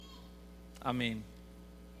Amén.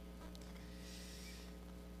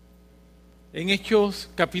 En Hechos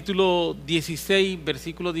capítulo 16,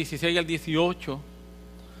 versículos 16 al 18,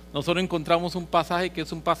 nosotros encontramos un pasaje que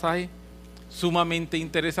es un pasaje sumamente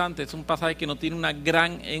interesante, es un pasaje que nos tiene una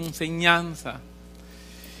gran enseñanza.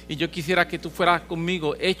 Y yo quisiera que tú fueras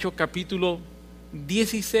conmigo, Hechos capítulo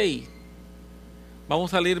 16.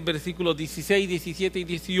 Vamos a leer versículos 16, 17 y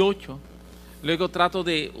 18. Luego trato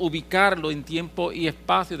de ubicarlo en tiempo y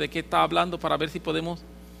espacio de qué está hablando para ver si podemos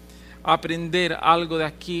aprender algo de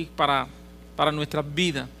aquí para nuestras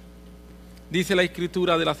vidas. Dice la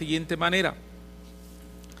Escritura de la siguiente manera: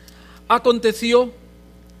 aconteció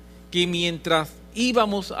que mientras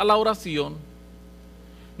íbamos a la oración,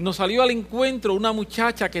 nos salió al encuentro una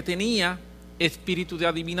muchacha que tenía espíritu de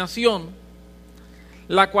adivinación,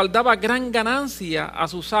 la cual daba gran ganancia a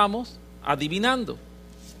sus amos adivinando.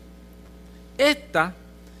 Esta,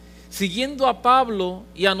 siguiendo a Pablo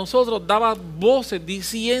y a nosotros, daba voces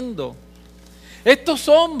diciendo: estos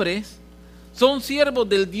hombres son siervos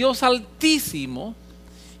del Dios Altísimo,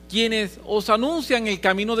 quienes os anuncian el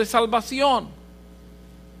camino de salvación.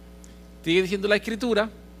 Sigue diciendo la Escritura.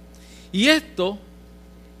 Y esto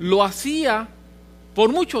lo hacía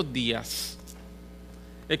por muchos días.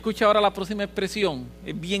 Escucha ahora la próxima expresión,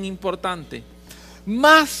 es bien importante.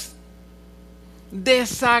 Más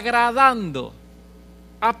desagradando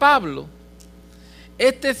a Pablo,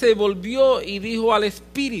 este se volvió y dijo al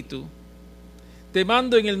espíritu: te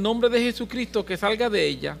mando en el nombre de Jesucristo que salga de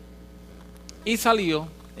ella. Y salió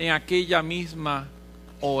en aquella misma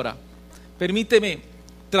hora. Permíteme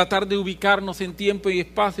tratar de ubicarnos en tiempo y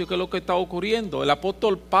espacio, que es lo que está ocurriendo. El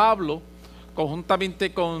apóstol Pablo,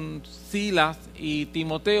 conjuntamente con Silas y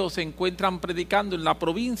Timoteo, se encuentran predicando en la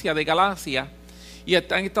provincia de Galacia y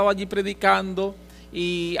han estado allí predicando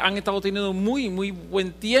y han estado teniendo muy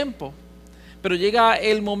buen tiempo. Pero llega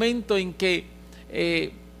el momento en que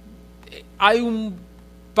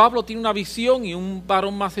Pablo tiene una visión y un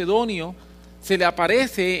varón macedonio se le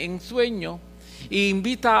aparece en sueño e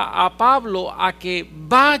invita a Pablo a que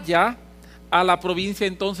vaya a la provincia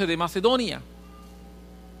entonces de Macedonia.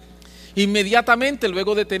 Inmediatamente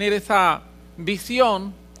luego de tener esa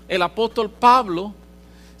visión, el apóstol Pablo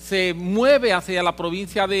se mueve hacia la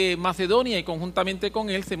provincia de Macedonia y conjuntamente con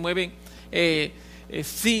él se mueven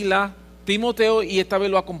Silas, Timoteo, y esta vez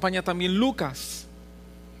lo acompaña también Lucas.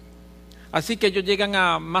 Así que ellos llegan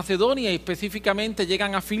a Macedonia y específicamente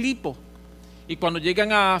llegan a Filipo. Y cuando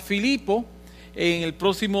llegan a Filipo, en el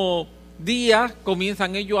próximo día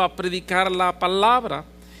comienzan ellos a predicar la palabra.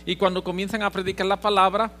 Y cuando comienzan a predicar la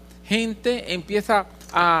palabra, gente empieza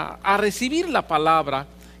a recibir la palabra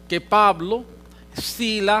que Pablo,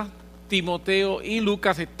 Silas, Timoteo y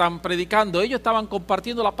Lucas están predicando. Ellos estaban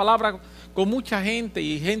compartiendo la palabra con mucha gente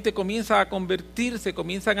y gente comienza a convertirse,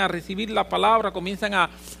 comienzan a recibir la palabra, comienzan a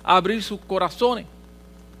abrir sus corazones.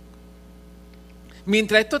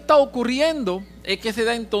 Mientras esto está ocurriendo, es que se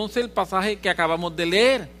da entonces el pasaje que acabamos de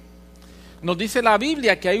leer. Nos dice la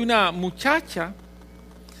Biblia que hay una muchacha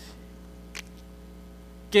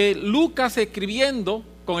que Lucas, escribiendo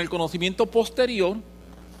con el conocimiento posterior,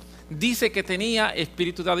 dice que tenía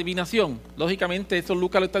espíritu de adivinación. Lógicamente eso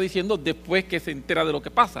Lucas lo está diciendo después que se entera de lo que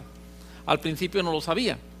pasa. Al principio no lo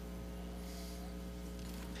sabía.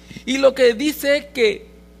 Y lo que dice es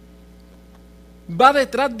que va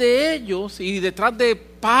detrás de ellos y detrás de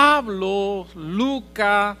Pablo,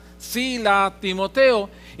 Lucas, Silas, Timoteo,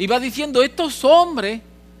 y va diciendo: estos hombres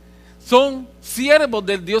son siervos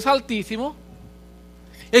del Dios Altísimo.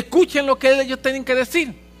 Escuchen lo que ellos tienen que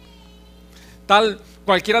decir. Tal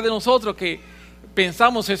cualquiera de nosotros que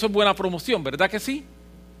pensamos eso es buena promoción, ¿verdad que sí?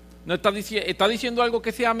 ¿No está diciendo algo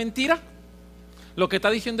que sea mentira? ¿Lo que está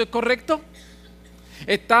diciendo es correcto?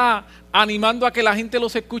 ¿Está animando a que la gente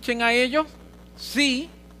los escuchen a ellos? Sí.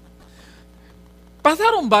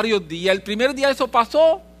 Pasaron varios días. El primer día eso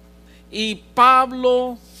pasó y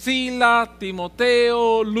Pablo, Silas,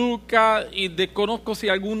 Timoteo, Lucas, y desconozco si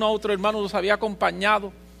algún otro hermano los había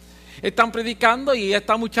acompañado, están predicando y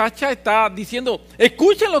esta muchacha está diciendo: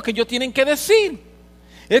 escuchen lo que ellos tienen que decir.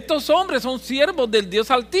 Estos hombres son siervos del Dios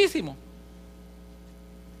Altísimo.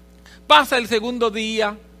 Pasa el segundo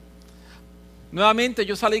día. Nuevamente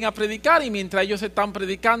ellos salen a predicar y mientras ellos están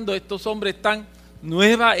predicando, estos hombres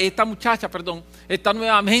esta muchacha está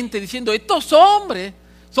nuevamente diciendo: estos hombres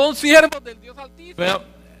son siervos del Dios Altísimo.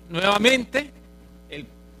 Nuevamente, el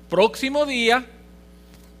próximo día,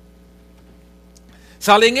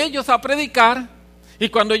 salen ellos a predicar y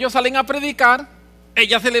cuando ellos salen a predicar,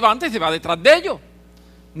 ella se levanta y se va detrás de ellos.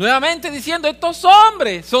 Nuevamente diciendo: estos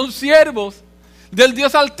hombres son siervos del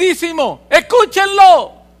Dios Altísimo.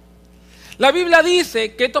 Escúchenlo. La Biblia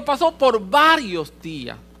dice que esto pasó por varios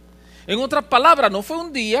días. En otras palabras, no fue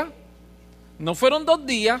un día, no fueron 2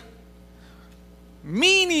 días,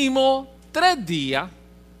 mínimo 3 días,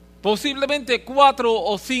 posiblemente 4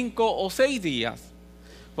 o 5 o 6 días,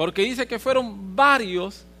 porque dice que fueron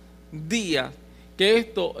varios días que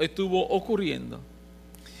esto estuvo ocurriendo.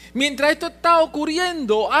 Mientras esto está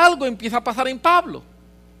ocurriendo, algo empieza a pasar en Pablo.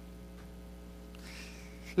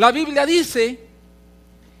 La Biblia dice,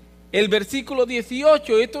 el versículo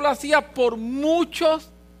 18, esto lo hacía por muchos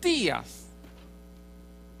días.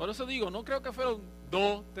 Por eso digo, no creo que fueron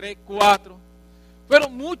 2, 3, 4.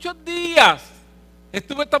 Fueron muchos días.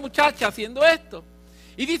 Estuvo esta muchacha haciendo esto.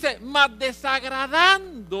 Y dice, mas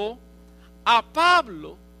desagradando a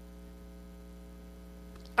Pablo.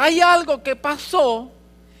 Hay algo que pasó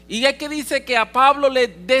y es que dice que a Pablo le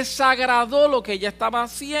desagradó lo que ella estaba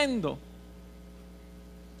haciendo.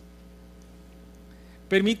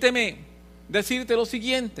 Permíteme decirte lo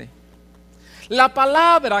siguiente. La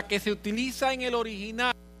palabra que se utiliza en el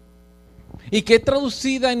original y que es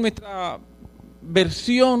traducida en nuestra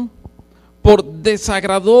versión por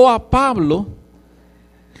desagradó a Pablo,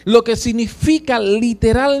 lo que significa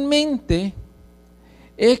literalmente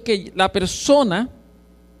es que la persona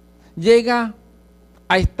llega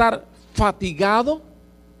a estar fatigado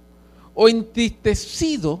o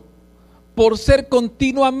entristecido por ser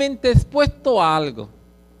continuamente expuesto a algo.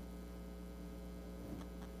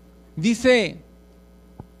 Dice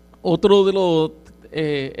otro de los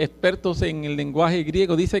expertos en el lenguaje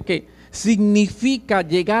griego, dice que significa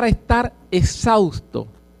llegar a estar exhausto.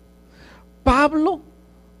 Pablo,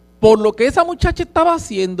 por lo que esa muchacha estaba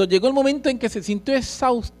haciendo, llegó el momento en que se sintió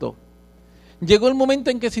exhausto. Llegó el momento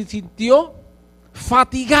en que se sintió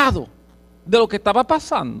fatigado de lo que estaba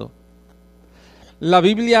pasando. La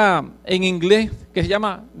Biblia en inglés, que se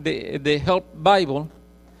llama The Help Bible,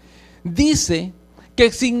 dice que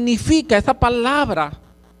significa, esa palabra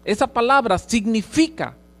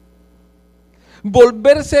significa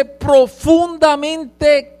volverse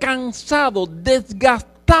profundamente cansado,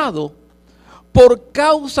 desgastado por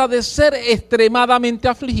causa de ser extremadamente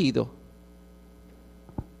afligido.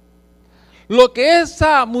 Lo que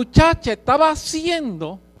esa muchacha estaba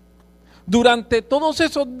haciendo durante todos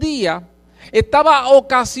esos días estaba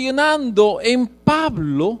ocasionando en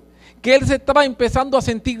Pablo que él se estaba empezando a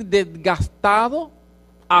sentir desgastado,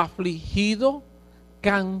 afligido,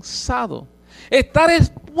 cansado. Estar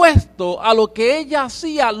expuesto a lo que ella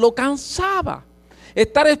hacía lo cansaba.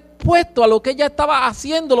 Estar expuesto a lo que ella estaba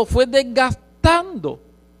haciendo lo fue desgastando.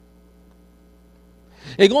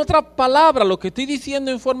 En otras palabras, lo que estoy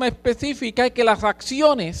diciendo en forma específica es que las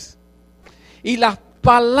acciones y las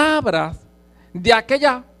palabras de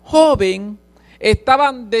aquella joven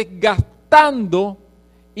estaban desgastando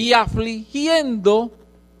y afligiendo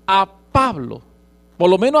a Pablo, por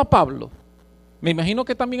lo menos a Pablo. Me imagino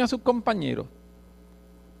que también a sus compañeros.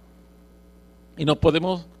 Y nos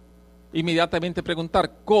podemos inmediatamente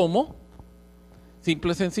preguntar cómo.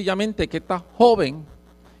 Simple y sencillamente que esta joven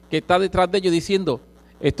que está detrás de ellos diciendo,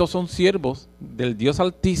 estos son siervos del Dios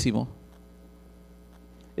Altísimo,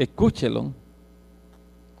 escúchelo,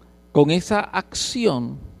 con esa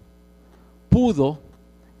acción pudo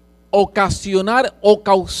ocasionar o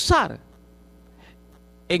causar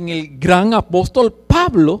en el gran apóstol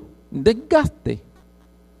Pablo desgaste.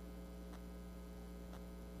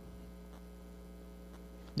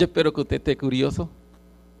 Yo espero que usted esté curioso.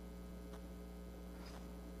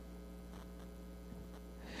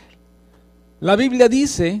 La Biblia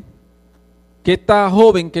dice que esta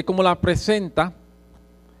joven, que como la presenta,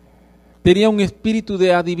 tenía un espíritu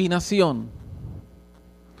de adivinación.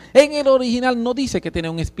 En el original no dice que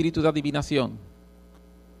tenía un espíritu de adivinación.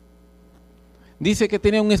 Dice que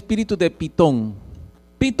tenía un espíritu de Pitón.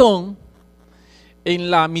 Pitón,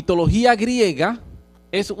 en la mitología griega,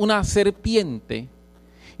 es una serpiente.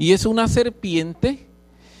 Y es una serpiente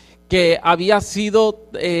que había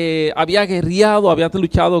guerreado, había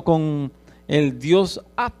luchado con el dios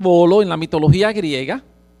Apolo en la mitología griega.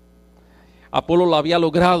 Apolo lo había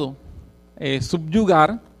logrado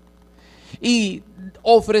subyugar y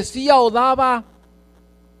ofrecía o daba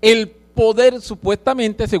el poder,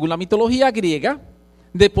 supuestamente, según la mitología griega,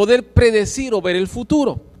 de poder predecir o ver el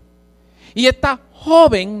futuro. Y esta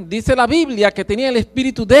joven, dice la Biblia, que tenía el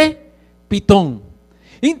espíritu de Pitón.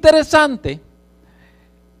 Interesante,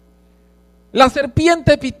 la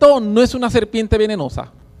serpiente Pitón no es una serpiente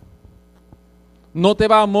venenosa. No te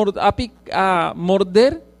va a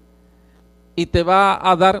morder y te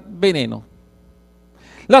va a dar veneno.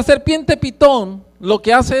 La serpiente Pitón lo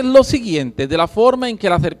que hace es lo siguiente, de la forma en que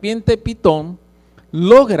la serpiente Pitón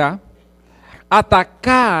logra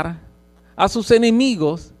atacar a sus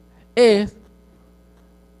enemigos es,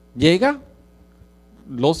 llega,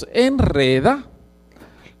 los enreda,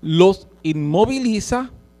 los inmoviliza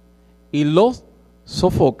y los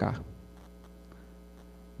sofoca.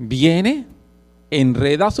 Viene,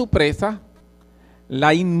 enreda a su presa,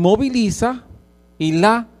 la inmoviliza y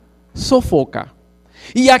la sofoca.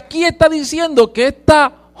 Y aquí está diciendo que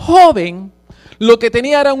esta joven lo que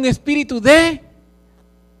tenía era un espíritu de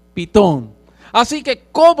pitón. Así que,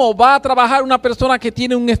 ¿cómo va a trabajar una persona que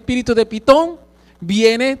tiene un espíritu de pitón?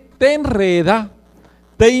 Viene, te enreda,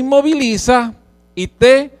 te inmoviliza y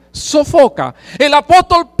te sofoca. El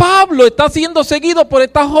apóstol Pablo está siendo seguido por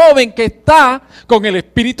esta joven que está con el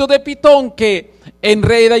espíritu de pitón que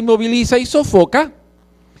enreda, inmoviliza y sofoca.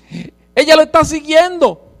 Ella lo está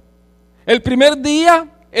siguiendo. El primer día,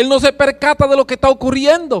 él no se percata de lo que está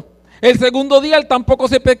ocurriendo. El segundo día, él tampoco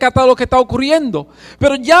se percata de lo que está ocurriendo.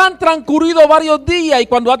 Pero ya han transcurrido varios días, y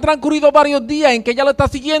cuando han transcurrido varios días en que ella lo está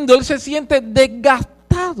siguiendo, él se siente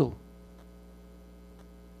desgastado.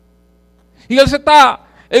 Y él se está,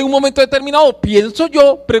 en un momento determinado, pienso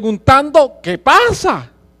yo, preguntando, ¿qué pasa?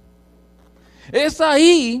 Es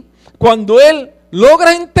ahí cuando él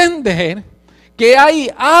logra entender que hay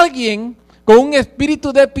alguien con un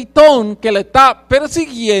espíritu de pitón que le está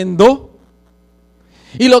persiguiendo.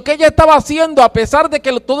 Y lo que ella estaba haciendo, a pesar de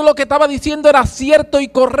que todo lo que estaba diciendo era cierto y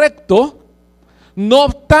correcto, no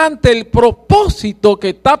obstante el propósito que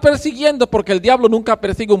está persiguiendo, porque el diablo nunca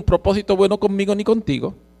persigue un propósito bueno conmigo ni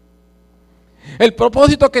contigo. El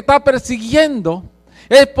propósito que está persiguiendo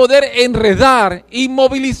es poder enredar,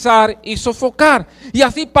 inmovilizar y sofocar. Y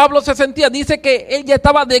así Pablo se sentía. Dice que él ya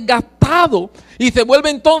estaba desgastado y se vuelve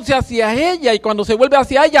entonces hacia ella. Y cuando se vuelve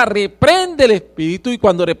hacia ella, reprende el espíritu. Y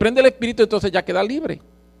cuando reprende el espíritu, entonces ya queda libre.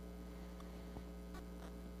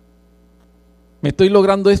 ¿Me estoy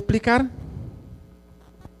logrando explicar?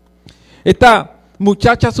 Esta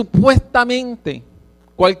muchacha supuestamente,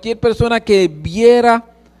 cualquier persona que viera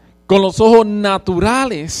con los ojos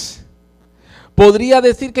naturales, podría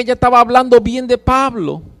decir que ella estaba hablando bien de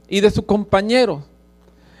Pablo y de sus compañeros,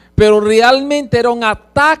 pero realmente era un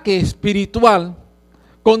ataque espiritual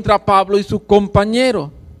contra Pablo y sus compañeros.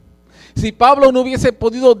 Si Pablo no hubiese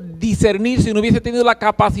podido discernir, si no hubiese tenido la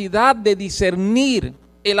capacidad de discernir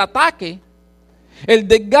el ataque, el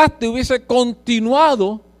desgaste hubiese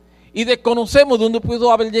continuado y desconocemos dónde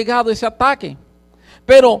pudo haber llegado ese ataque.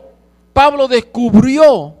 Pero Pablo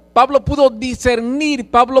descubrió, Pablo pudo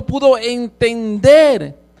discernir, Pablo pudo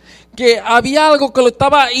entender que había algo que lo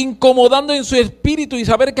estaba incomodando en su espíritu y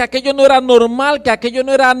saber que aquello no era normal, que aquello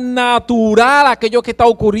no era natural, aquello que está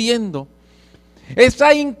ocurriendo.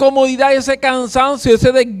 Esa incomodidad, ese cansancio,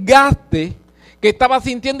 ese desgaste que estaba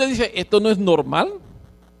sintiendo, dice, esto no es normal.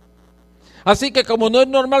 Así que como no es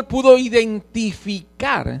normal, pudo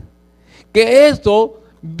identificar que esto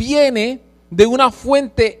viene de una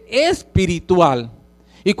fuente espiritual.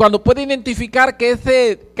 Y cuando puede identificar que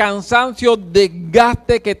ese cansancio,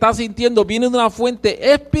 desgaste que está sintiendo viene de una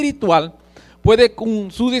fuente espiritual, puede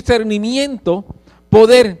con su discernimiento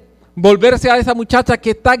poder volverse a esa muchacha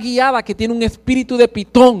que está guiada, que tiene un espíritu de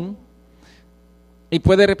pitón, y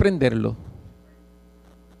puede reprenderlo.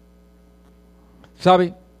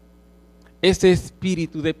 ¿Sabe? Ese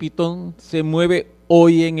espíritu de pitón se mueve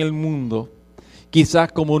hoy en el mundo,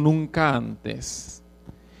 quizás como nunca antes.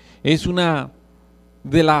 Es una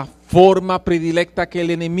de las formas predilectas que el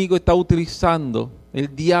enemigo está utilizando,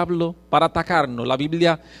 el diablo, para atacarnos. La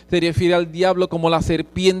Biblia se refiere al diablo como la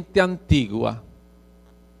serpiente antigua.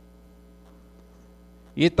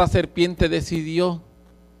 Y esta serpiente decidió,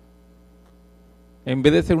 en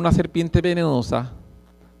vez de ser una serpiente venenosa,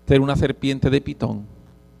 ser una serpiente de pitón,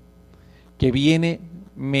 que viene,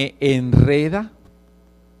 me enreda,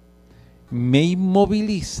 me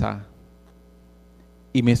inmoviliza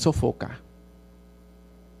y me sofoca.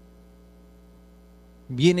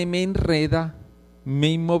 Viene, me enreda, me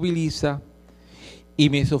inmoviliza y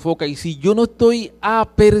me sofoca. Y si yo no estoy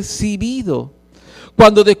apercibido,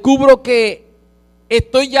 cuando descubro que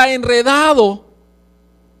estoy ya enredado,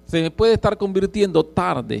 se me puede estar convirtiendo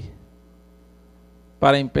tarde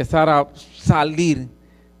para empezar a salir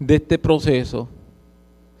de este proceso.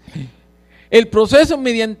 El proceso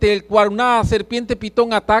mediante el cual una serpiente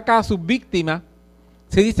pitón ataca a su víctima,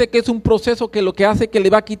 se dice que es un proceso que lo que hace es que le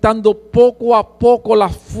va quitando poco a poco la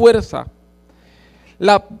fuerza.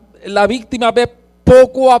 La víctima ve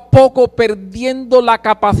poco a poco perdiendo la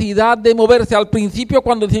capacidad de moverse. Al principio,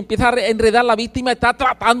 cuando se empieza a enredar, la víctima está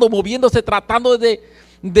moviéndose, tratando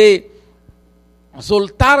de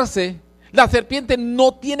soltarse. La serpiente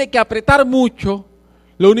no tiene que apretar mucho,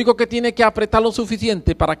 lo único que tiene que apretar lo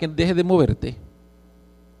suficiente para que deje de moverte.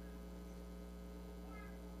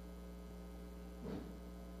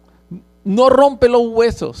 no rompe los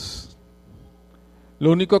huesos.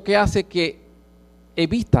 Lo único que hace es que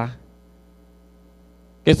evita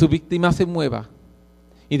que su víctima se mueva.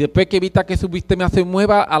 Y después que evita que su víctima se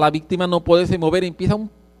mueva, a la víctima no puede mover, empieza un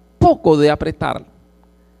poco de apretar.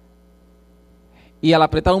 Y al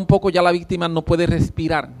apretar un poco ya la víctima no puede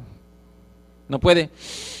respirar. No puede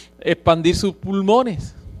expandir sus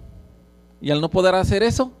pulmones. Y al no poder hacer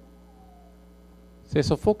eso, se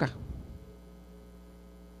sofoca.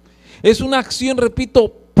 Es una acción,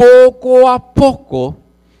 repito, poco a poco,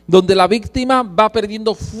 donde la víctima va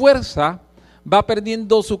perdiendo fuerza, va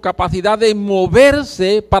perdiendo su capacidad de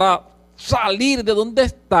moverse para salir de donde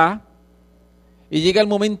está, y llega el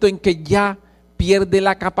momento en que ya pierde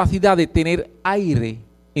la capacidad de tener aire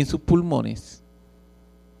en sus pulmones.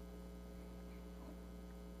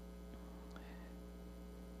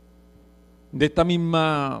 De esta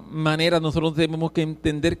misma manera nosotros tenemos que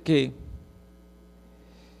entender que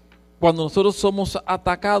cuando nosotros somos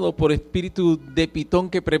atacados por espíritus de pitón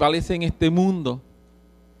que prevalece en este mundo,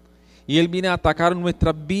 y él viene a atacar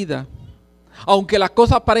nuestras vidas, aunque las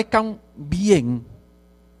cosas parezcan bien,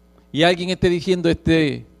 y alguien esté diciendo,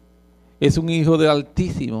 este es un hijo del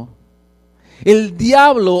Altísimo, el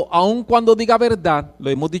diablo, aun cuando diga verdad, lo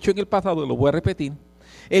hemos dicho en el pasado, lo voy a repetir,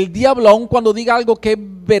 el diablo, aun cuando diga algo que es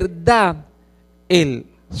verdad, él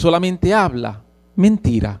solamente habla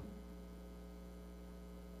mentira.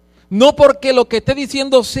 No porque lo que esté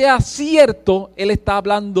diciendo sea cierto, él está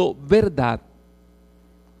hablando verdad.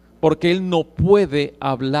 Porque él no puede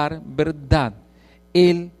hablar verdad.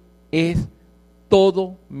 Él es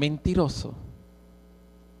todo mentiroso.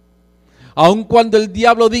 Aun cuando el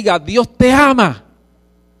diablo diga, Dios te ama,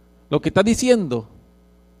 lo que está diciendo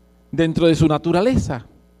dentro de su naturaleza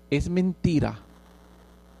es mentira.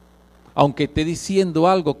 Aunque esté diciendo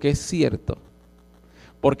algo que es cierto.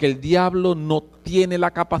 Porque el diablo no tiene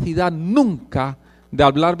la capacidad nunca de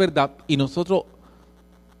hablar verdad y nosotros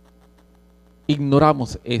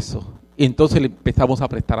ignoramos eso. Y entonces le empezamos a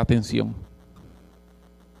prestar atención.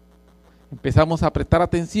 Empezamos a prestar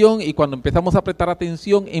atención y cuando empezamos a prestar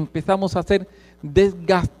atención empezamos a ser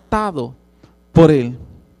desgastados por él.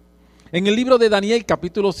 En el libro de Daniel,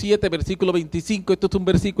 capítulo 7, versículo 25, esto es un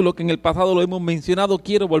versículo que en el pasado lo hemos mencionado,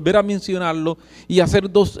 quiero volver a mencionarlo y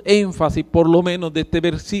hacer dos énfasis por lo menos de este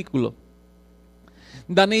versículo.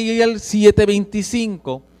 Daniel 7,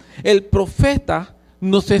 25, el profeta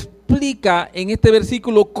nos explica en este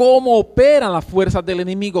versículo cómo operan las fuerzas del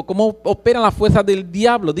enemigo, cómo operan las fuerzas del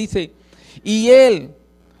diablo. Dice, y él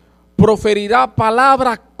proferirá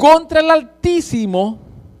palabras contra el Altísimo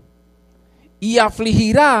y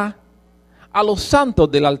afligirá a los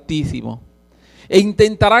santos del Altísimo, e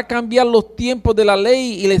intentará cambiar los tiempos de la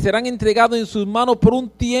ley y les serán entregados en sus manos por un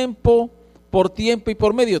tiempo, por tiempo y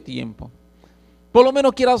por medio tiempo. Por lo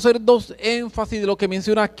menos quiero hacer dos énfasis de lo que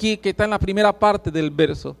menciona aquí, que está en la primera parte del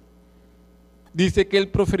verso. Dice que él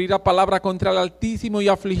proferirá palabra contra el Altísimo y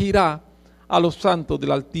afligirá a los santos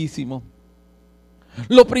del Altísimo.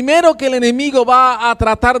 Lo primero que el enemigo va a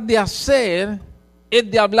tratar de hacer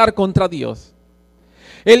es de hablar contra Dios.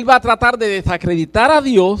 Él va a tratar de desacreditar a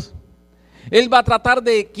Dios, él va a tratar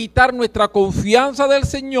de quitar nuestra confianza del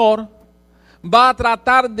Señor, va a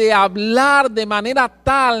tratar de hablar de manera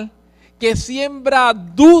tal que siembra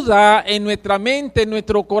duda en nuestra mente, en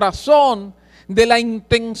nuestro corazón, de la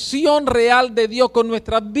intención real de Dios con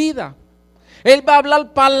nuestras vidas. Él va a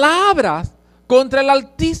hablar palabras contra el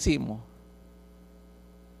Altísimo.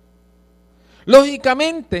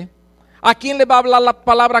 Lógicamente, ¿a quién le va a hablar la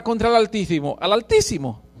palabra contra el Altísimo? ¿Al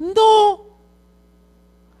Altísimo? No.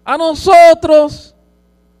 A nosotros.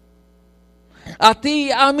 A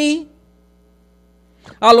ti, a mí.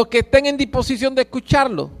 A los que estén en disposición de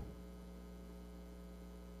escucharlo.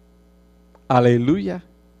 Aleluya.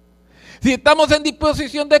 Si estamos en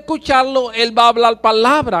disposición de escucharlo, él va a hablar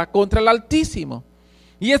palabra contra el Altísimo.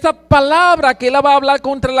 Y esa palabra que él va a hablar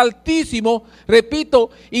contra el Altísimo,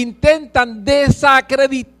 repito, intentan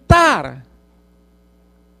desacreditar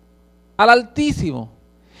al Altísimo.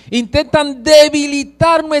 Intentan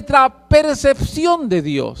debilitar nuestra percepción de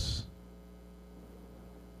Dios.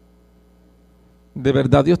 ¿De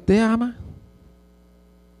verdad Dios te ama?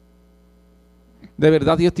 ¿De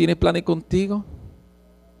verdad Dios tiene planes contigo?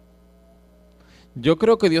 Yo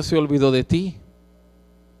creo que Dios se olvidó de ti.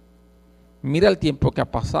 Mira el tiempo que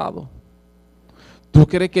ha pasado. ¿Tú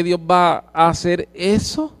crees que Dios va a hacer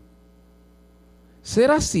eso?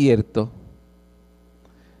 ¿Será cierto?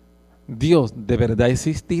 ¿Dios de verdad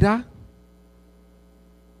existirá?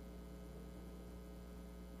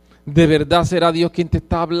 ¿De verdad será Dios quien te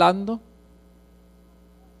está hablando?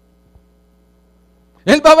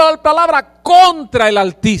 Él va a hablar palabra contra el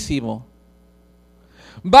Altísimo.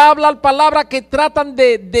 Va a hablar palabras que tratan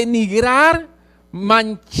de denigrar,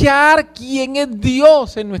 manchar quién es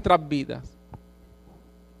Dios en nuestras vidas.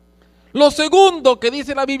 Lo segundo que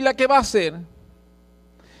dice la Biblia que va a hacer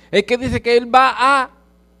es que dice que Él va a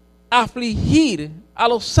afligir a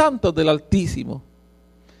los santos del Altísimo.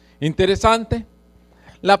 Interesante.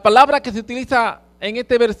 La palabra que se utiliza en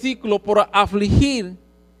este versículo por afligir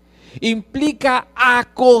implica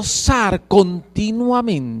acosar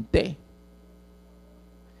continuamente.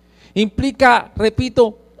 Implica,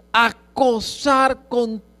 repito, acosar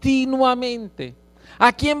continuamente.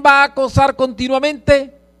 ¿A quién va a acosar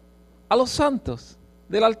continuamente? A los santos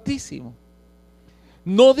del Altísimo.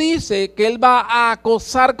 No dice que Él va a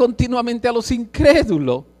acosar continuamente a los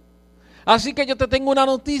incrédulos. Así que yo te tengo una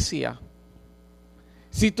noticia.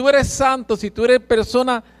 Si tú eres santo, si tú eres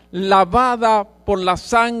persona lavada por la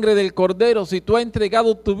sangre del Cordero, si tú has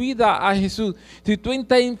entregado tu vida a Jesús, si tú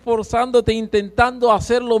estás esforzándote, intentando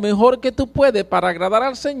hacer lo mejor que tú puedes para agradar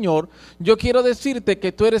al Señor, yo quiero decirte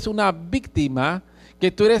que tú eres una víctima,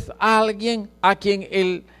 que tú eres alguien a quien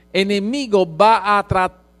el enemigo va a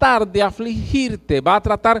tratar de afligirte, va a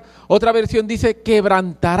tratar, otra versión dice,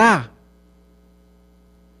 quebrantará.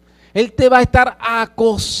 Él te va a estar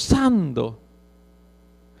acosando.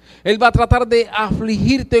 Él va a tratar de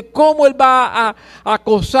afligirte. ¿Cómo Él va a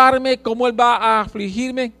acosarme? ¿Cómo Él va a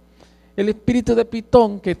afligirme? El espíritu de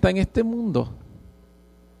Pitón que está en este mundo.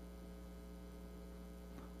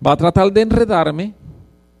 Va a tratar de enredarme.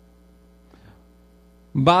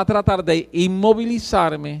 Va a tratar de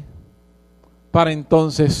inmovilizarme para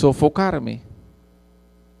entonces sofocarme.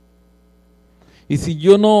 Y si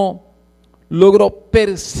yo no logro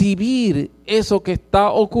percibir eso que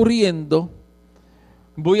está ocurriendo,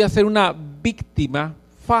 voy a ser una víctima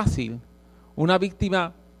fácil, una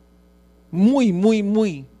víctima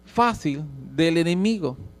muy fácil del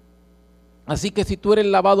enemigo. Así que si tú eres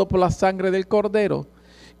lavado por la sangre del Cordero,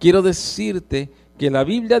 quiero decirte que la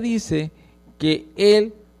Biblia dice que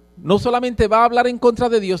Él no solamente va a hablar en contra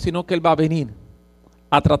de Dios, sino que Él va a venir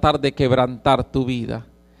a tratar de quebrantar tu vida.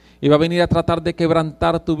 Y va a venir a tratar de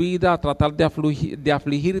quebrantar tu vida, a tratar de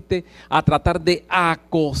afligirte, a tratar de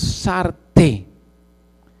acosarte.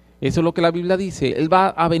 Eso es lo que la Biblia dice. Él va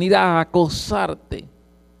a venir a acosarte.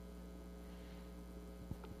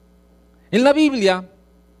 En la Biblia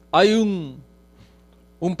hay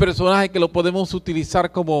un personaje que lo podemos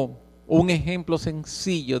utilizar como un ejemplo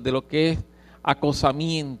sencillo de lo que es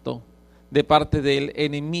acosamiento de parte del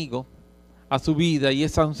enemigo a su vida, y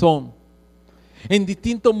es Sansón. En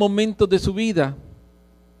distintos momentos de su vida,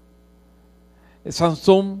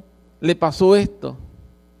 Sansón le pasó esto.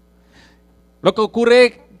 Lo que ocurre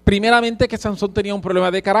es, primeramente, que Sansón tenía un problema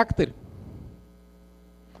de carácter.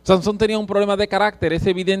 Sansón tenía un problema de carácter, es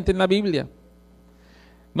evidente en la Biblia.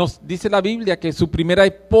 Nos dice la Biblia que su primera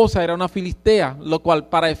esposa era una filistea, lo cual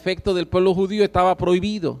para efecto del pueblo judío estaba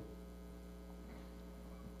prohibido.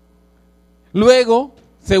 Luego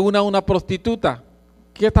se une a una prostituta,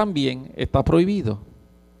 que también está prohibido.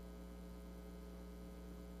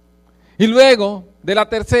 Y luego de la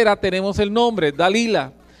tercera tenemos el nombre,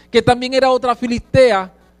 Dalila, que también era otra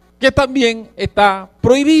filistea, que también está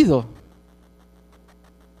prohibido.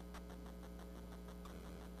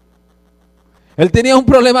 Él tenía un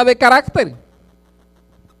problema de carácter.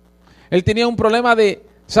 Él tenía un problema de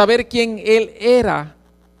saber quién él era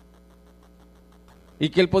y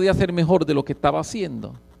que él podía hacer mejor de lo que estaba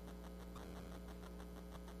haciendo.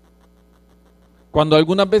 Cuando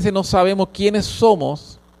algunas veces no sabemos quiénes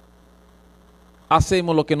somos,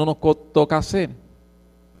 hacemos lo que no nos toca hacer.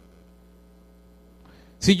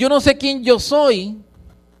 Si yo no sé quién yo soy,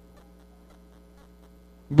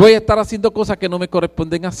 voy a estar haciendo cosas que no me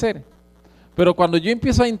corresponden hacer. Pero cuando yo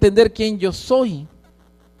empiezo a entender quién yo soy,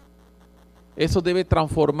 eso debe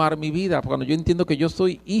transformar mi vida. Cuando yo entiendo que yo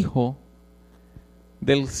soy hijo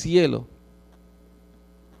del cielo.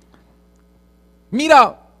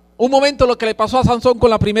 Mira un momento lo que le pasó a Sansón con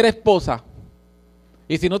la primera esposa.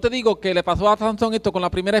 Y si no te digo que le pasó a Sansón esto con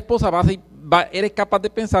la primera esposa, eres capaz de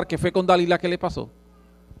pensar que fue con Dalila que le pasó.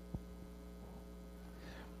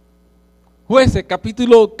 Jueces,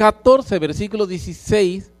 capítulo 14, versículos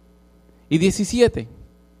 16 y 17.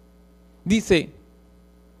 Dice: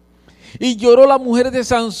 y lloró la mujer de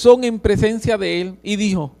Sansón en presencia de él y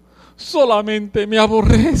dijo: solamente me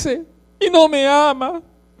aborrece y no me ama,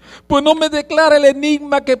 pues no me declara el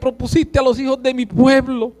enigma que propusiste a los hijos de mi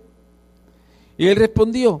pueblo. Y él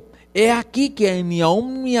respondió: he aquí que ni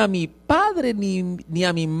aun ni a mi padre ni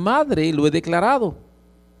a mi madre lo he declarado,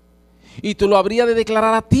 y tú lo habrías de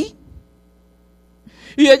declarar a ti.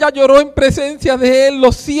 Y ella lloró en presencia de él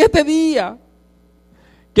los 7 días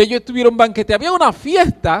que ellos tuvieron banquete. Había una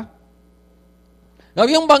fiesta,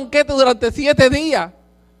 había un banquete durante 7 días.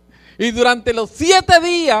 Y durante los 7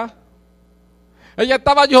 días, ella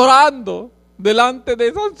estaba llorando delante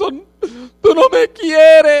de Sansón. Tú no me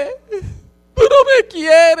quieres, tú no me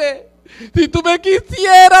quieres. Si tú me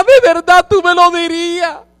quisieras de verdad, tú me lo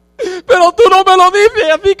dirías. Pero tú no me lo dices,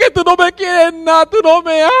 así que tú no me quieres nada, tú no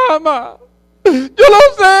me amas. Yo lo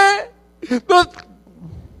sé.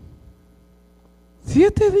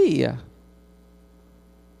 7 días.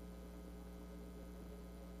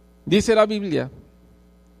 Dice la Biblia,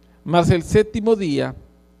 mas el 7º día,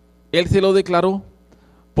 él se lo declaró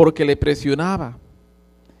porque le presionaba.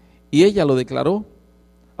 Y ella lo declaró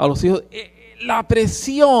a los hijos. La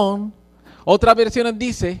presión, otras versiones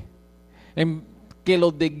dice que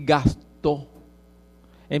los desgastó.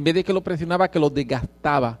 En vez de que lo presionaba, que lo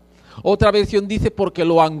desgastaba. Otra versión dice porque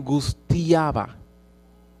lo angustiaba.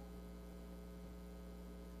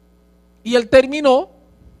 Y él terminó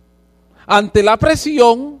ante la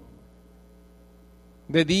presión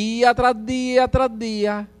de día tras día tras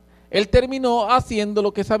día. Él terminó haciendo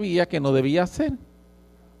lo que sabía que no debía hacer.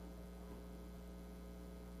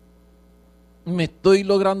 ¿Me estoy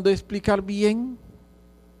logrando explicar bien?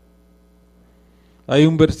 Hay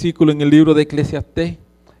un versículo en el libro de Eclesiastés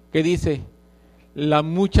que dice: las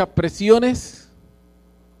muchas presiones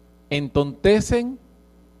entontecen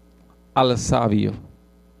al sabio.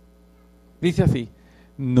 Dice así: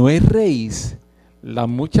 no erréis, las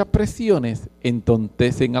muchas presiones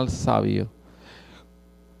entontecen al sabio.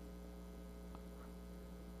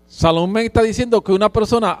 Salomón está diciendo que una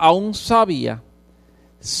persona aún sabia,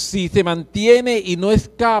 si se mantiene y no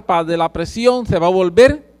escapa de la presión, se va a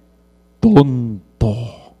volver tonto.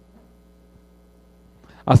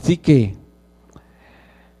 Así que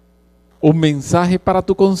un mensaje para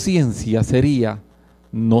tu conciencia sería: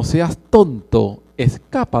 no seas tonto,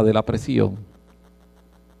 escapa de la presión.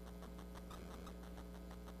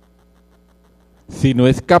 Si no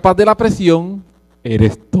escapas de la presión,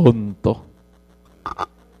 eres tonto.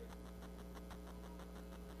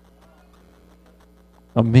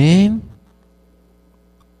 Amén.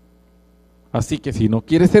 Así que si no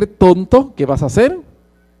quieres ser tonto, ¿qué vas a hacer?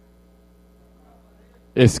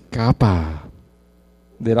 Escapa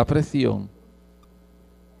de la presión.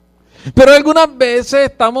 Pero algunas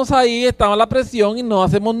veces estamos ahí, estamos en la presión y no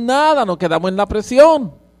hacemos nada, nos quedamos en la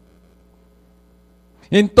presión.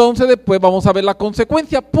 Entonces después vamos a ver la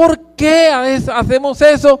consecuencia. ¿Por qué hacemos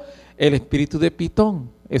eso? El espíritu de Pitón.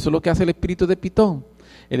 Eso es lo que hace el espíritu de Pitón.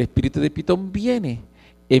 El espíritu de Pitón viene,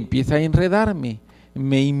 empieza a enredarme,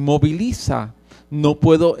 me inmoviliza, no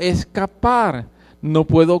puedo escapar, no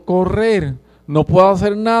puedo correr, no puedo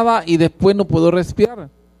hacer nada y después no puedo respirar.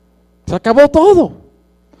 Se acabó todo.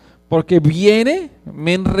 Porque viene,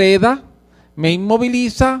 me enreda, me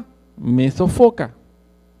inmoviliza, me sofoca.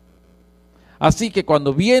 Así que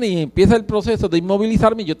cuando viene y empieza el proceso de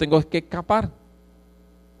inmovilizarme, yo tengo que escapar.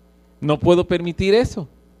 No puedo permitir eso.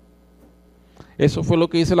 Eso fue lo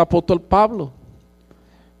que hizo el apóstol Pablo.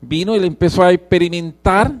 Vino y le empezó a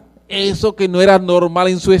experimentar eso que no era normal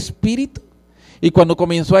en su espíritu. Y cuando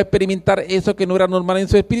comenzó a experimentar eso que no era normal en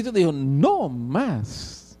su espíritu, dijo: no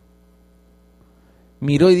más.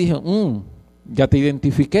 Miró y dijo: ya te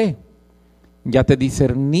identifiqué, ya te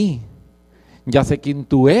discerní, ya sé quién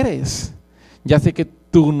tú eres, ya sé que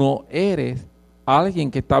tú no eres alguien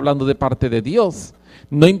que está hablando de parte de Dios.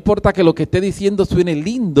 No importa que lo que esté diciendo suene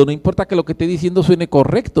lindo, no importa que lo que esté diciendo suene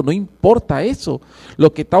correcto, no importa eso.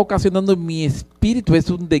 Lo que está ocasionando en mi espíritu es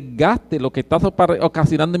un desgaste, lo que está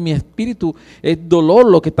ocasionando en mi espíritu es dolor,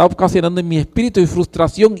 lo que está ocasionando en mi espíritu es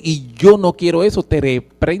frustración y yo no quiero eso. Te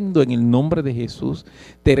reprendo en el nombre de Jesús.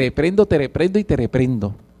 Te reprendo y te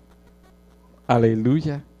reprendo.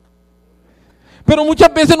 Aleluya. Pero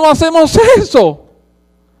muchas veces no hacemos eso.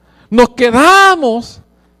 Nos quedamos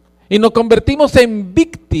y nos convertimos en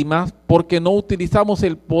víctimas porque no utilizamos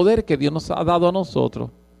el poder que Dios nos ha dado a nosotros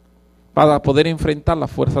para poder enfrentar las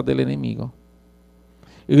fuerzas del enemigo.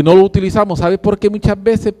 Y no lo utilizamos, ¿sabe por qué muchas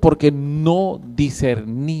veces? Porque no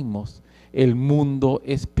discernimos el mundo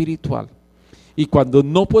espiritual. Y cuando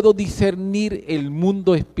no puedo discernir el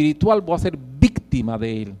mundo espiritual, voy a ser víctima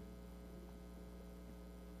de él.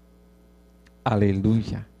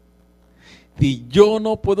 Aleluya. Si yo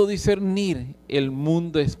no puedo discernir el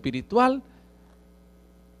mundo espiritual,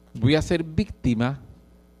 voy a ser víctima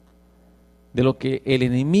de lo que el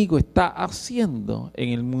enemigo está haciendo en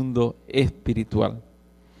el mundo espiritual.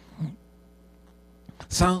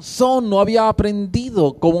 Sansón no había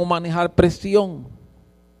aprendido cómo manejar presión.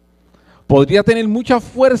 Podría tener mucha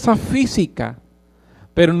fuerza física,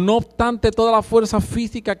 pero no obstante toda la fuerza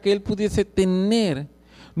física que él pudiese tener,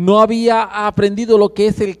 no había aprendido lo que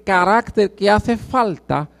es el carácter que hace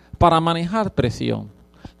falta para manejar presión.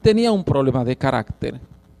 Tenía un problema de carácter.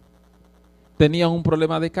 Tenía un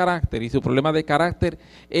problema de carácter y su problema de carácter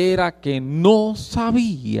era que no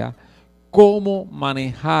sabía cómo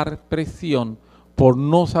manejar presión. Por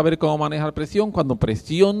no saber cómo manejar presión, cuando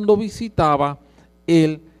presión lo visitaba,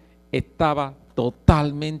 él estaba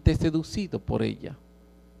totalmente seducido por ella.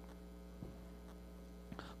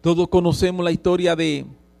 Todos conocemos la historia de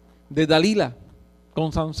Dalila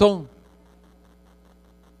con Sansón.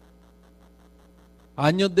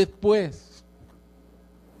 Años después,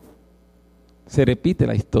 se repite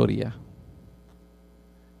la historia.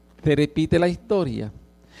 Se repite la historia.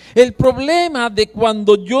 El problema de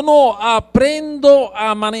cuando yo no aprendo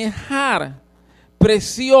a manejar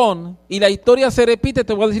presión y la historia se repite,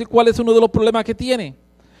 te voy a decir cuál es uno de los problemas que tiene.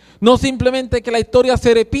 No simplemente que la historia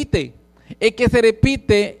se repite, es que se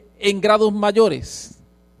repite en grados mayores.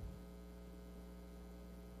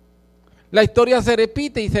 La historia se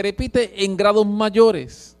repite y se repite en grados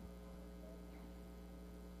mayores.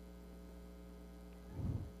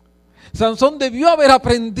 Sansón debió haber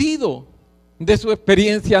aprendido de su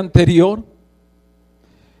experiencia anterior,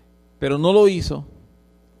 pero no lo hizo.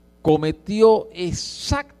 Cometió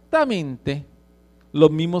exactamente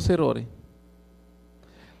los mismos errores.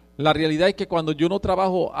 La realidad es que cuando yo no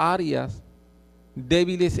trabajo áreas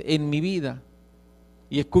débiles en mi vida,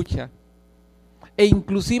 y escucha, e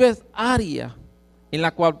inclusive áreas en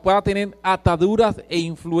la cual pueda tener ataduras e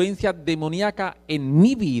influencias demoníacas en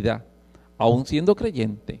mi vida, aún siendo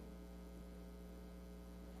creyente,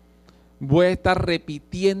 voy a estar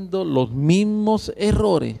repitiendo los mismos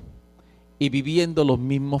errores y viviendo los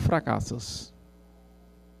mismos fracasos.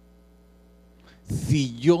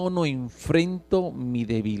 Si yo no enfrento mi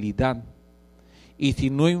debilidad y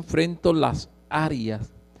si no enfrento las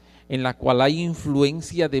áreas en las cuales hay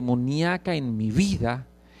influencia demoníaca en mi vida,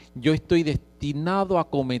 yo estoy destinado a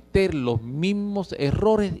cometer los mismos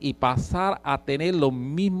errores y pasar a tener los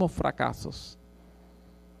mismos fracasos.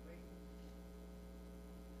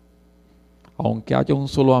 Aunque haya un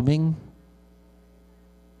solo amén,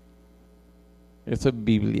 eso es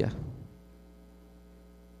Biblia.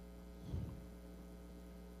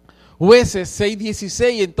 Jueces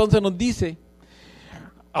 6:16 entonces nos dice,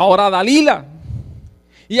 ahora Dalila,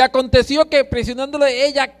 y aconteció que presionándole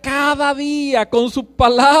ella cada día con sus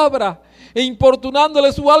palabras e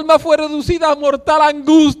importunándole, su alma fue reducida a mortal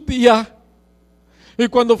angustia. Y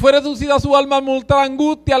cuando fue reducida su alma a mortal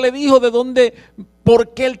angustia, le dijo de dónde,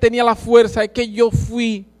 por qué él tenía la fuerza. Es que yo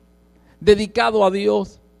fui dedicado a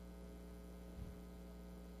Dios.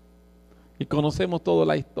 Y conocemos toda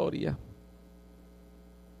la historia.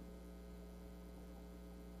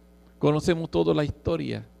 Conocemos toda la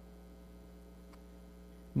historia.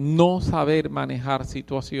 No saber manejar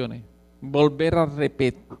situaciones, volver a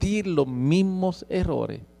repetir los mismos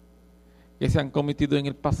errores que se han cometido en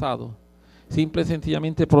el pasado, simple y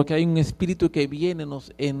sencillamente porque hay un espíritu que viene,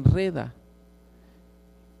 nos enreda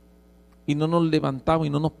y no nos levantamos y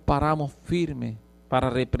no nos paramos firmes para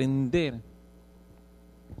reprender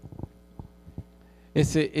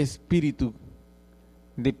ese espíritu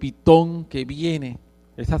de pitón que viene,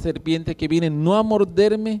 esa serpiente que viene no a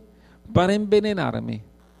morderme para envenenarme,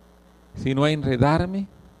 sino a enredarme,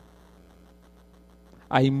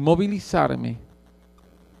 a inmovilizarme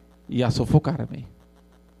y a sofocarme.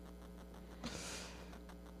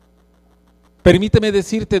 Permíteme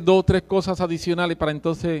decirte 2 o 3 cosas adicionales para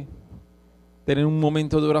entonces tener un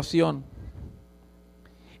momento de oración.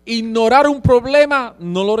 Ignorar un problema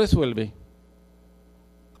no lo resuelve.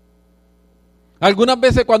 Algunas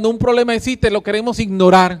veces cuando un problema existe lo queremos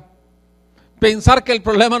ignorar, pensar que el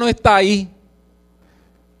problema no está ahí.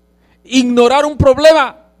 Ignorar un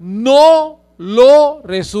problema no lo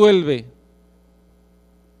resuelve.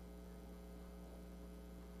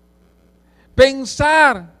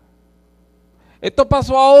 Pensar, esto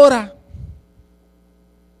pasó ahora,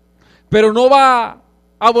 pero no va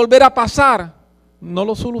a volver a pasar, no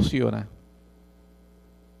lo soluciona.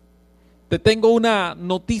 Te tengo una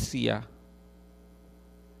noticia.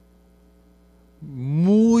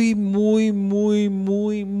 Muy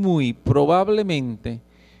probablemente,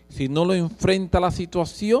 si no lo enfrenta la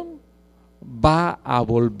situación, va a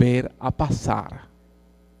volver a pasar.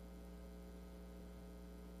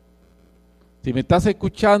 Si me estás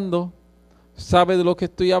escuchando, sabes de lo que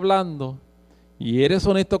estoy hablando y eres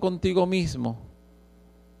honesto contigo mismo,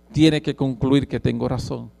 tienes que concluir que tengo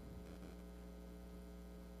razón.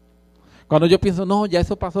 Cuando yo pienso, no, ya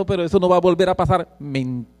eso pasó, pero eso no va a volver a pasar,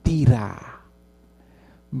 mentira.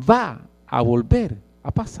 Va a volver a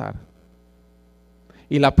pasar.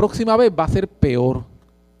 Y la próxima vez va a ser peor.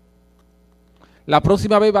 La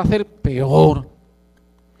próxima vez va a ser peor.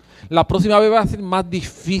 La próxima vez va a ser más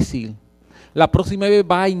difícil. La próxima vez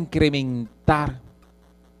va a incrementar.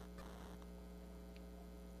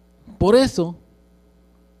 Por eso,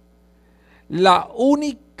 la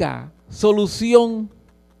única solución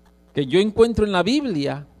que yo encuentro en la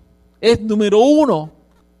Biblia es, número uno,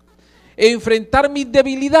 enfrentar mis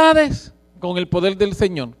debilidades con el poder del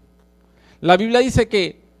Señor. La Biblia dice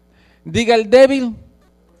que diga el débil,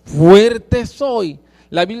 fuerte soy.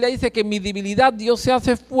 La Biblia dice que en mi debilidad Dios se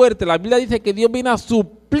hace fuerte. La Biblia dice que Dios viene a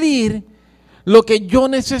suplir lo que yo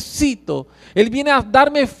necesito. Él viene a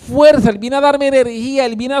darme fuerza, Él viene a darme energía,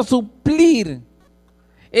 Él viene a suplir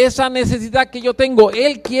esa necesidad que yo tengo.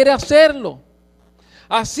 Él quiere hacerlo.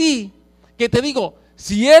 Así que te digo,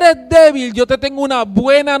 si eres débil, yo te tengo una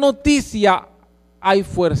buena noticia. Hay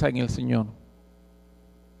fuerza en el Señor.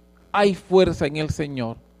 Hay fuerza en el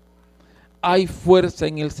Señor. Hay fuerza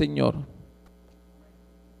en el Señor.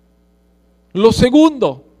 Lo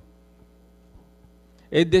segundo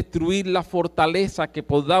es destruir la fortaleza que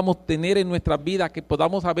podamos tener en nuestras vidas, que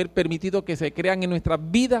podamos haber permitido que se crean en nuestras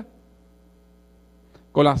vidas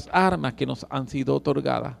con las armas que nos han sido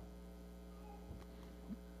otorgadas.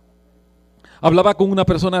 Hablaba con una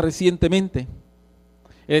persona recientemente.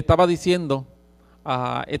 Él estaba diciendo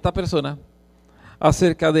a esta persona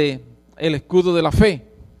acerca de el escudo de la fe.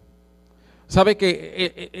 ¿Sabe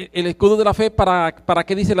que el escudo de la fe para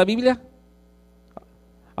qué dice la Biblia?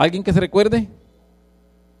 ¿Alguien que se recuerde?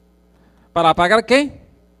 ¿Para apagar qué?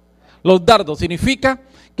 Los dardos. Significa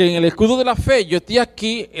que en el escudo de la fe yo estoy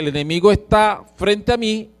aquí, el enemigo está frente a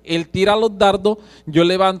mí, él tira los dardos, yo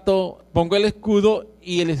levanto, pongo el escudo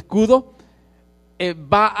y el escudo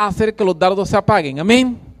va a hacer que los dardos se apaguen.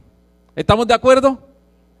 Amén. ¿Estamos de acuerdo?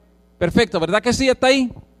 Perfecto, ¿verdad que sí? ¿Está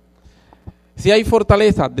ahí? Si hay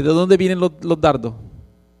fortaleza, ¿de dónde vienen los dardos?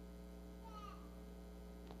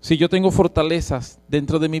 Si yo tengo fortalezas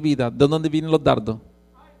dentro de mi vida, ¿de dónde vienen los dardos?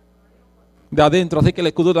 De adentro, así que el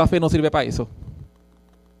escudo de la fe no sirve para eso.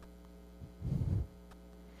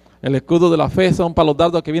 El escudo de la fe son para los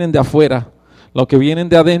dardos que vienen de afuera. Los que vienen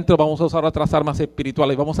de adentro vamos a usar otras armas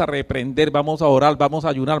espirituales, vamos a reprender, vamos a orar, vamos a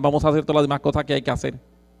ayunar, vamos a hacer todas las demás cosas que hay que hacer.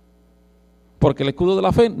 Porque el escudo de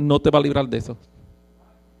la fe no te va a librar de eso.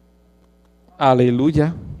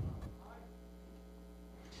 Aleluya.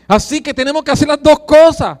 Así que tenemos que hacer las dos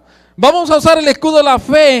cosas. Vamos a usar el escudo de la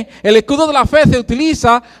fe. El escudo de la fe se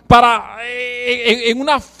utiliza para en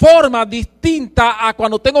una forma distinta a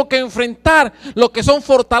cuando tengo que enfrentar lo que son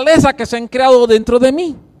fortalezas que se han creado dentro de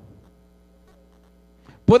mí.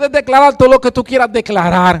 Puedes declarar todo lo que tú quieras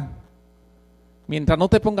declarar. Mientras no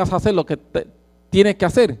te pongas a hacer lo que tienes que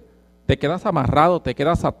hacer, te quedas amarrado, te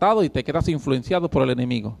quedas atado y te quedas influenciado por el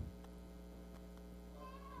enemigo.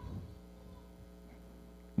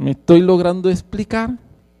 ¿Me estoy logrando explicar?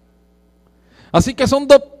 Así que son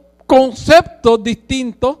dos conceptos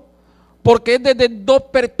distintos porque es desde dos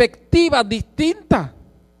perspectivas distintas.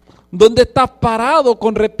 ¿Dónde estás parado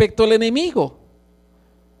con respecto al enemigo?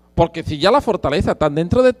 Porque si ya la fortaleza está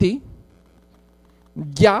dentro de ti,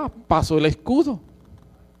 ya pasó el escudo.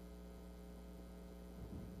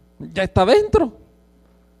 Ya está dentro.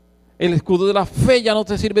 El escudo de la fe ya no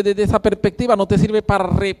te sirve desde esa perspectiva, no te sirve para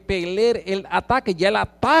repeler el ataque, ya el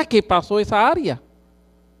ataque pasó esa área.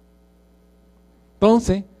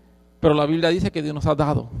 Entonces, pero la Biblia dice que Dios nos ha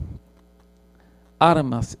dado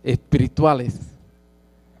armas espirituales.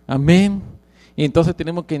 Amén. Y entonces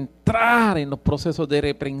tenemos que entrar en los procesos de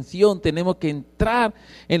reprensión, tenemos que entrar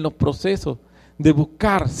en los procesos de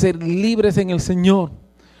buscar ser libres en el Señor.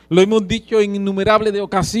 Lo hemos dicho en innumerables de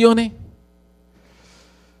ocasiones.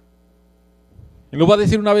 Y lo voy a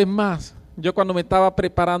decir una vez más. Yo cuando me estaba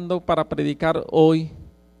preparando para predicar hoy,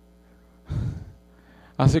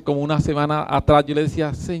 hace como una semana atrás, yo le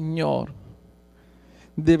decía, Señor,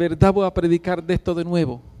 ¿de verdad voy a predicar de esto de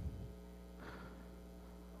nuevo?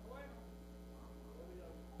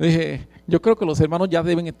 Dije, yo creo que los hermanos ya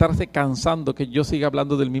deben estarse cansando que yo siga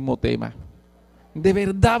hablando del mismo tema. ¿De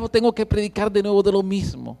verdad tengo que predicar de nuevo de lo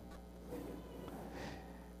mismo?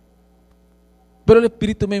 Pero el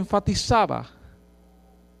Espíritu me enfatizaba.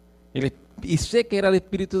 Y sé que era el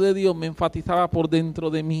Espíritu de Dios, me enfatizaba por dentro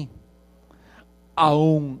de mí.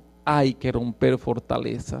 Aún hay que romper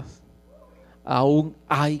fortalezas. Aún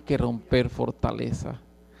hay que romper fortalezas.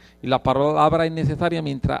 Y la palabra es necesaria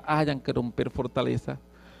mientras hayan que romper fortalezas.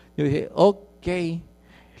 Yo dije, ok.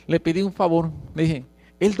 Le pedí un favor. Le dije,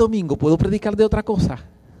 el domingo ¿puedo predicar de otra cosa?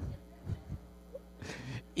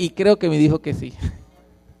 Y creo que me dijo que sí.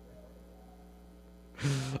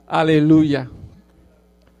 Aleluya.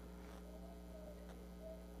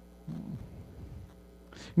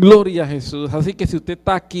 Gloria a Jesús. Así que si usted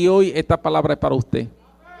está aquí hoy, esta palabra es para usted.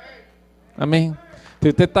 Amén. Si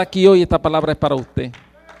usted está aquí hoy, esta palabra es para usted.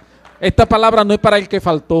 Esta palabra no es para el que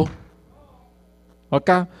faltó. ¿Ok?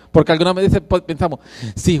 Porque algunas veces pensamos,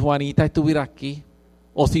 si Juanita estuviera aquí,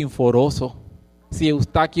 o Sinforoso, si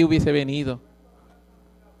Eustaquio hubiese venido.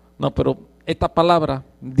 No, pero esta palabra,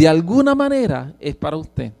 de alguna manera, es para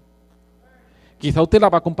usted. Quizá usted la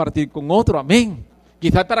va a compartir con otro, amén.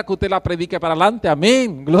 Quizá para que usted la predique para adelante,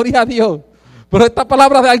 amén. Gloria a Dios. Pero esta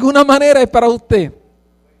palabra de alguna manera es para usted.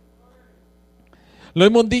 Lo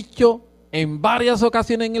hemos dicho en varias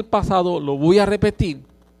ocasiones en el pasado, lo voy a repetir.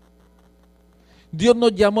 Dios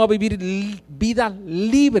nos llamó a vivir vidas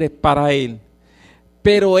libres para Él,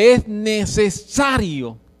 pero es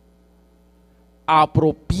necesario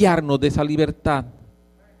apropiarnos de esa libertad.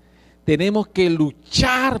 Tenemos que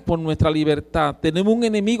luchar por nuestra libertad. Tenemos un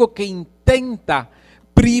enemigo que intenta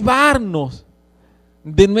privarnos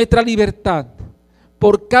de nuestra libertad.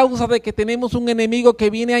 Por causa de que tenemos un enemigo que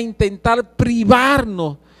viene a intentar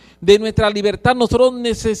privarnos de nuestra libertad, nosotros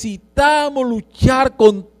necesitamos luchar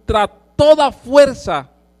contra toda fuerza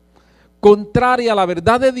contraria a la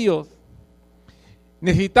verdad de Dios.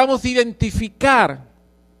 Necesitamos identificar,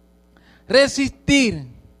 resistir,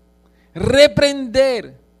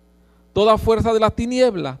 reprender toda fuerza de las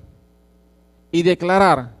tinieblas y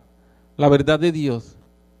declarar la verdad de Dios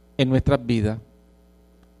en nuestras vidas.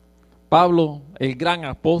 Pablo, el gran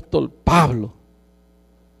apóstol Pablo,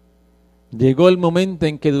 llegó el momento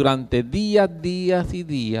en que durante días,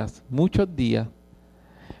 muchos días,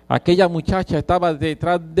 aquella muchacha estaba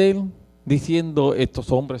detrás de él diciendo,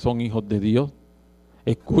 estos hombres son hijos de Dios,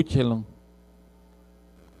 escúchenlo.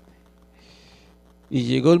 Y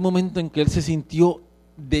llegó el momento en que él se sintió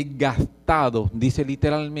desgastado, dice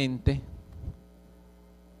literalmente,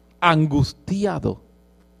 angustiado.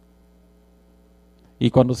 Y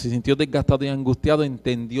cuando se sintió desgastado y angustiado,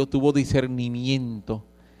 entendió, tuvo discernimiento.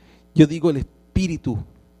 Yo digo, el Espíritu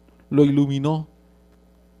lo iluminó.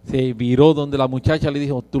 Se viró donde la muchacha le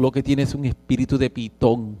dijo, tú lo que tienes es un espíritu de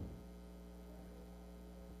pitón.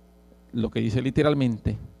 Lo que dice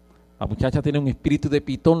literalmente, la muchacha tiene un espíritu de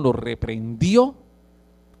pitón, lo reprendió.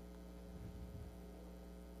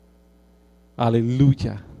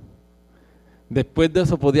 Aleluya. Después de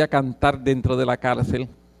eso podía cantar dentro de la cárcel.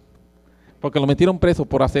 Porque lo metieron preso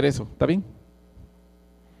por hacer eso, ¿está bien?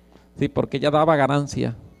 Sí, porque ella daba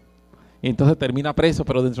ganancia. Y entonces termina preso,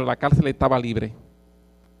 pero dentro de la cárcel estaba libre.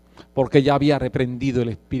 Porque ya había reprendido el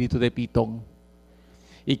espíritu de pitón.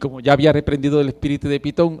 Y como ya había reprendido el espíritu de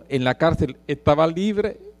pitón, en la cárcel estaba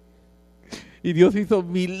libre. Y Dios hizo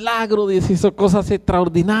milagros, Dios hizo cosas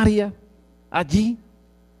extraordinarias allí.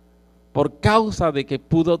 Por causa de que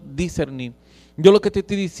pudo discernir. Yo lo que te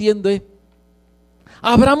estoy diciendo es,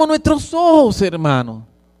 abramos nuestros ojos, hermano.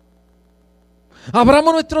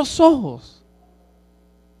 Abramos nuestros ojos.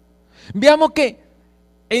 Veamos que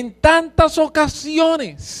en tantas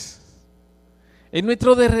ocasiones en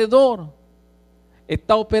nuestro derredor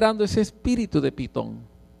está operando ese espíritu de pitón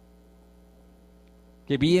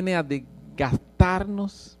que viene a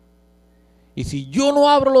desgastarnos. Y si yo no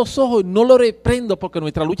abro los ojos y no lo reprendo, porque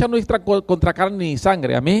nuestra lucha no es contra carne ni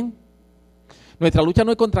sangre, amén. Nuestra lucha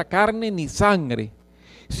no es contra carne ni sangre.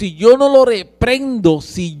 Si yo no lo reprendo,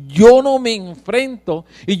 si yo no me enfrento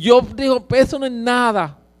y yo digo, eso no es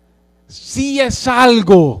nada, sí es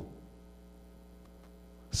algo.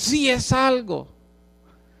 Sí es algo.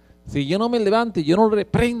 Si yo no me levanto y yo no lo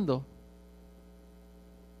reprendo,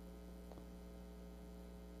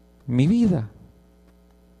 mi vida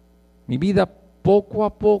poco a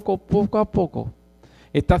poco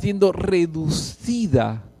está siendo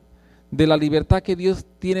reducida de la libertad que Dios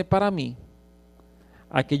tiene para mí,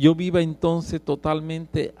 a que yo viva entonces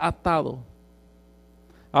totalmente atado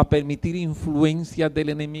a permitir influencias del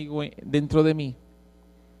enemigo dentro de mí.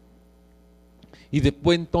 Y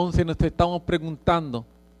después entonces nos estamos preguntando,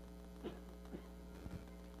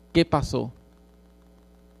 ¿qué pasó?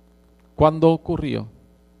 ¿Cuándo ocurrió?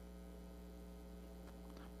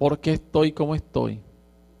 ¿Por qué estoy como estoy?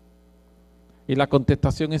 Y la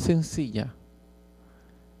contestación es sencilla.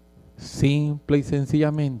 Simple y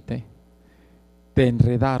sencillamente, te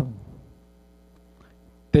enredaron,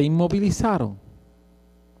 te inmovilizaron,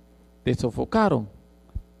 te sofocaron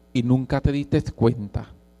y nunca te diste cuenta.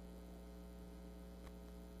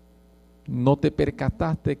 No te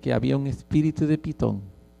percataste que había un espíritu de pitón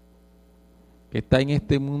que está en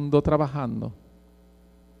este mundo trabajando.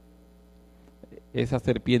 Esa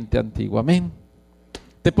serpiente antigua, amén.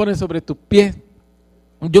 Te pones sobre tus pies.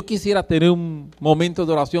 Yo quisiera tener un momento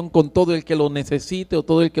de oración con todo el que lo necesite o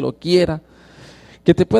todo el que lo quiera, que te pueda